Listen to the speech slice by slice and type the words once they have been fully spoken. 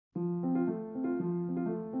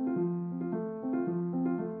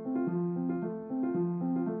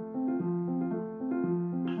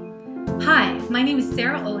My name is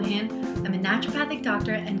Sarah Oulahen. I'm a naturopathic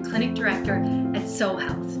doctor and clinic director at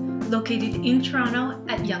AskNaturalHealth, located in Toronto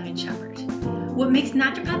at Yonge and Sheppard. What makes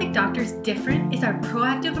naturopathic doctors different is our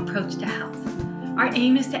proactive approach to health. Our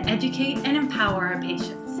aim is to educate and empower our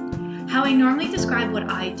patients. How I normally describe what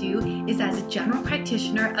I do is as a general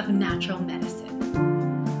practitioner of natural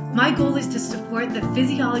medicine. My goal is to support the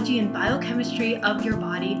physiology and biochemistry of your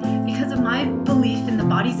body because of my belief in the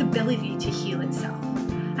body's ability to heal itself.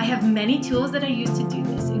 I have many tools that I use to do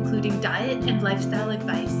this, including diet and lifestyle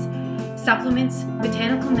advice, supplements,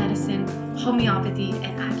 botanical medicine, homeopathy,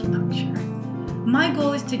 and acupuncture. My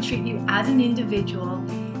goal is to treat you as an individual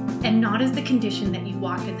and not as the condition that you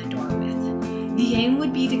walk in the door with. The aim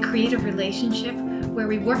would be to create a relationship where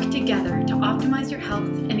we work together to optimize your health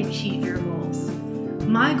and achieve your goals.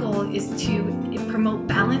 My goal is to promote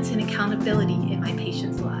balance and accountability in my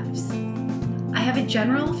patients' lives. I have a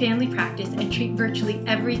general family practice and treat virtually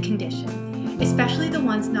every condition, especially the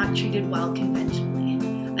ones not treated well conventionally.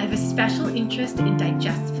 I have a special interest in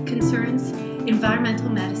digestive concerns, environmental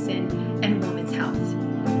medicine, and women's health.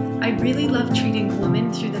 I really love treating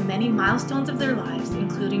women through the many milestones of their lives,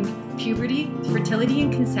 including puberty, fertility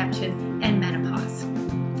and conception, and menopause.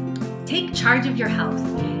 Take charge of your health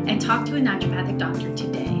and talk to a naturopathic doctor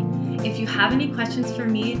today. If you have any questions for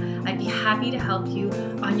me, I'd be happy to help you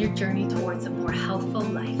on your journey towards a more healthful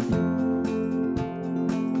life.